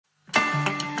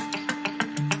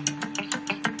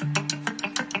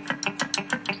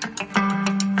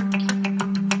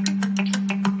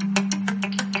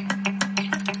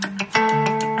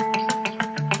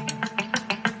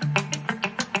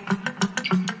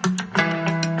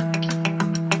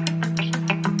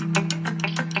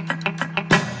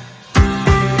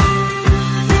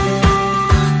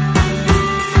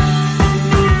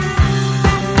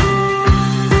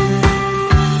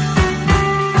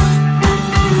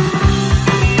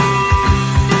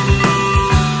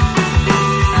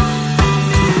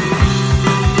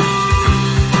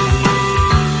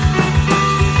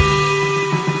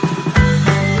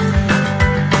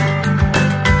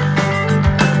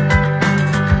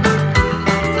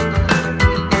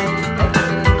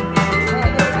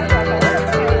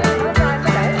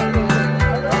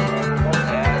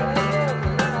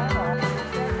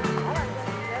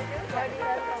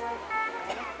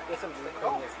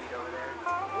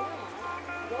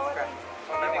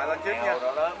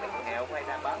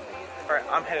Alright,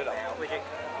 I'm headed up. Wait, Jake.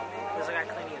 There's a guy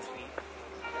cleaning his feet.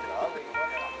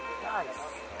 Nice.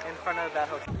 In front of that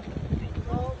hotel.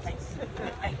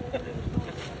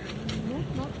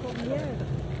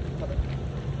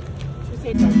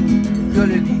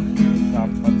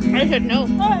 I said no.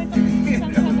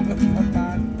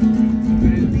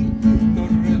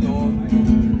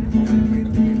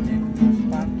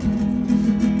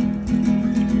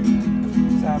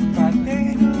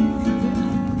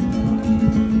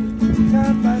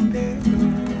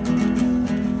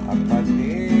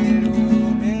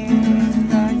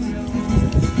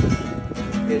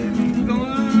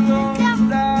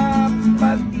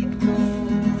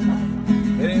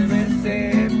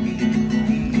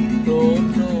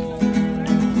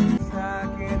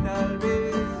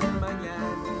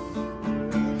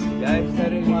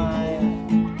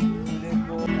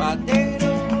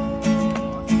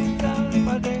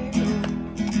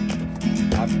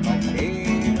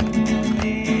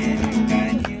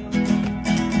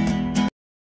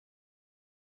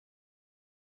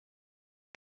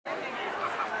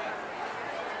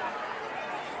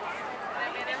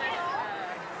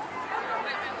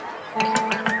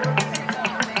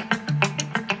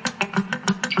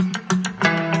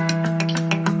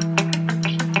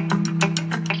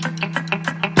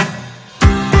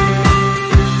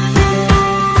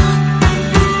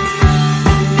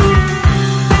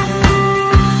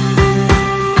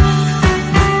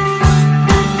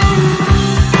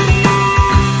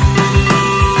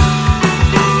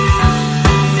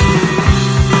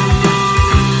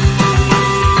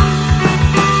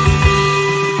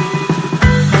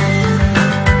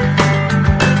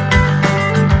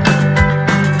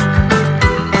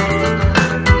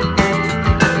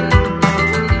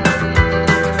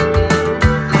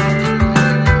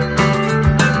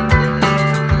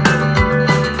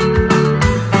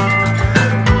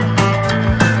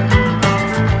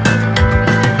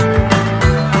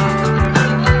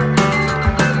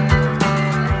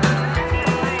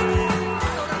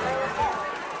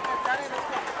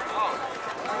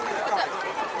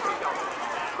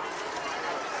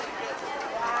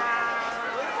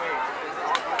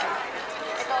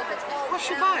 What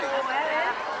should I buy?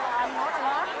 I'm not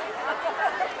lost.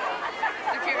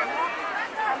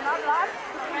 I'm not lost.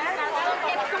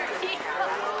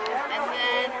 And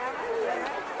then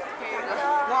here you go.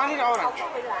 No, I need an orange.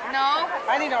 No?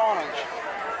 I need an orange.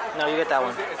 No, you get that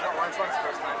one. Is that orange one's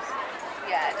first nice?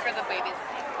 Yeah, it's for the babies.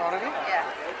 Already? Yeah.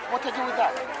 What to do with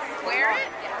that? Wear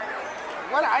it?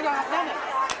 What? I don't have none of it.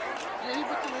 Yeah, he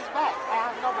put it in his bag. I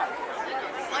have no bag.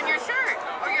 On your shirt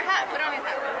or your hat. Put it on your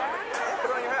hat.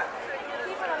 Put it on your hat.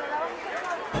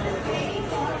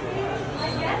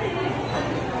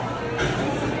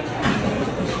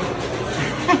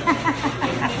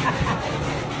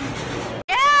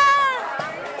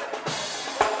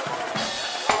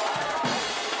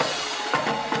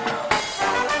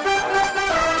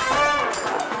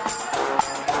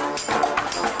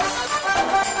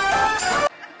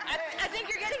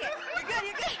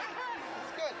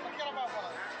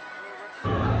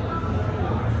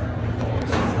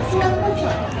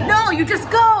 No, you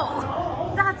just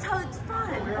go. That's how it's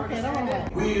fun. Okay, that one.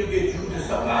 We'll get you the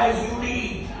supplies you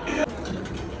need.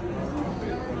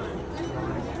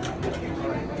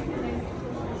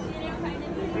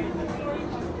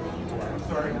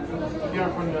 Sorry.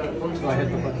 Yeah, from the voice. I hit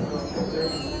the button.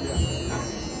 Yeah.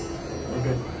 We're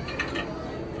good.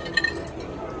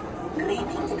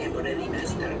 Greetings, temporary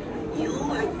master. You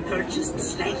have purchased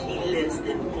slightly less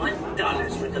than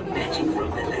 $1 worth of magic from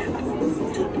the lamp.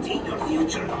 To obtain your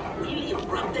future, really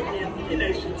rub the lamp and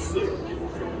I should serve you.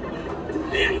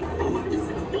 Very good.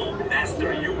 Oh,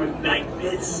 master, you will like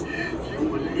this. You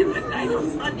will live a life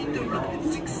of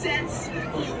uninterrupted success.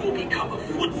 You will become a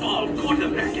football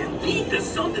quarterback and lead the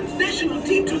Sultan's national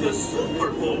team to the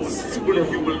Super Bowl.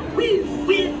 You will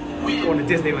win. Going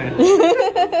to Disneyland.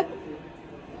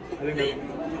 Then you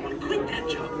will quit that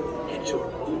job, get your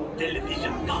own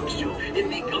television talk show, and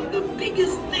become the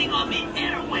biggest thing on the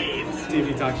airwaves.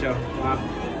 TV talk show. Wow.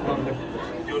 Love it.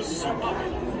 You're so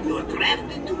popular. You're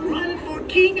drafted to run for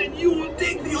king, and you will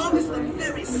take the office the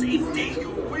very same day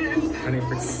you win.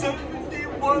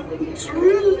 $71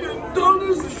 trillion in the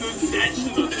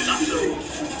national lottery.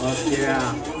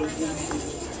 Yeah.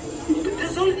 But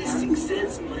does all this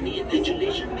success, money, and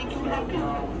adulation make you happy?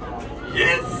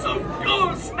 Yes, of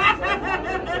course!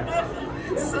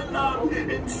 Salam,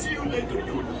 and see you later,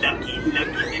 you lucky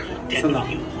little devil.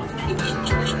 Salam.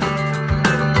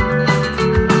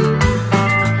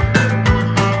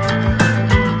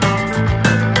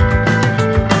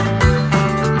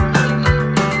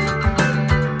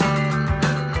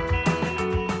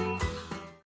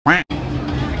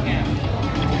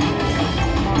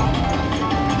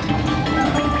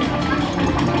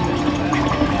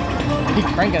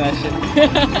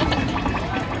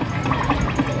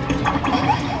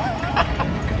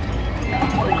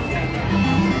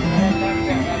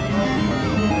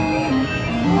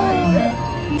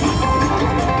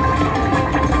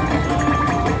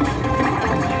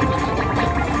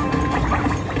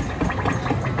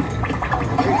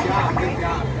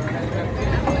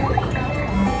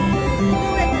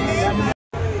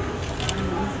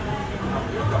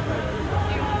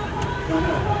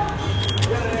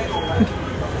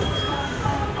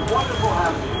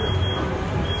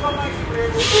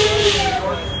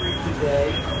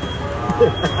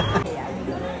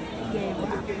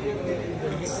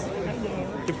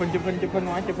 chụp hình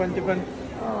ngoại chụp hình.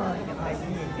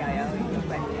 Trời ơi,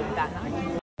 người ta nói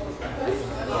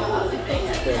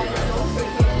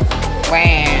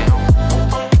Wow.